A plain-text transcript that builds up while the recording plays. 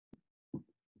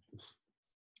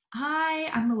Hi,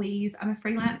 I'm Louise. I'm a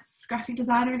freelance graphic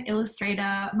designer and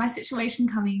illustrator. My situation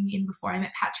coming in before I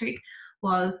met Patrick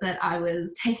was that I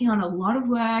was taking on a lot of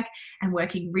work and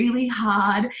working really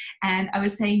hard, and I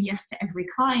was saying yes to every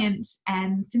client.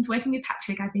 And since working with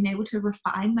Patrick, I've been able to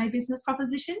refine my business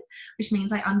proposition, which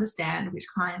means I understand which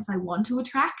clients I want to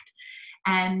attract.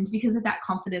 And because of that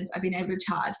confidence, I've been able to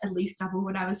charge at least double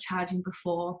what I was charging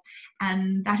before.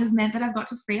 And that has meant that I've got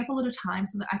to free up a little time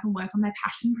so that I can work on my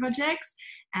passion projects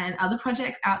and other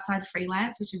projects outside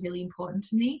freelance, which are really important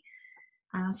to me.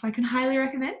 So I can highly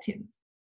recommend him.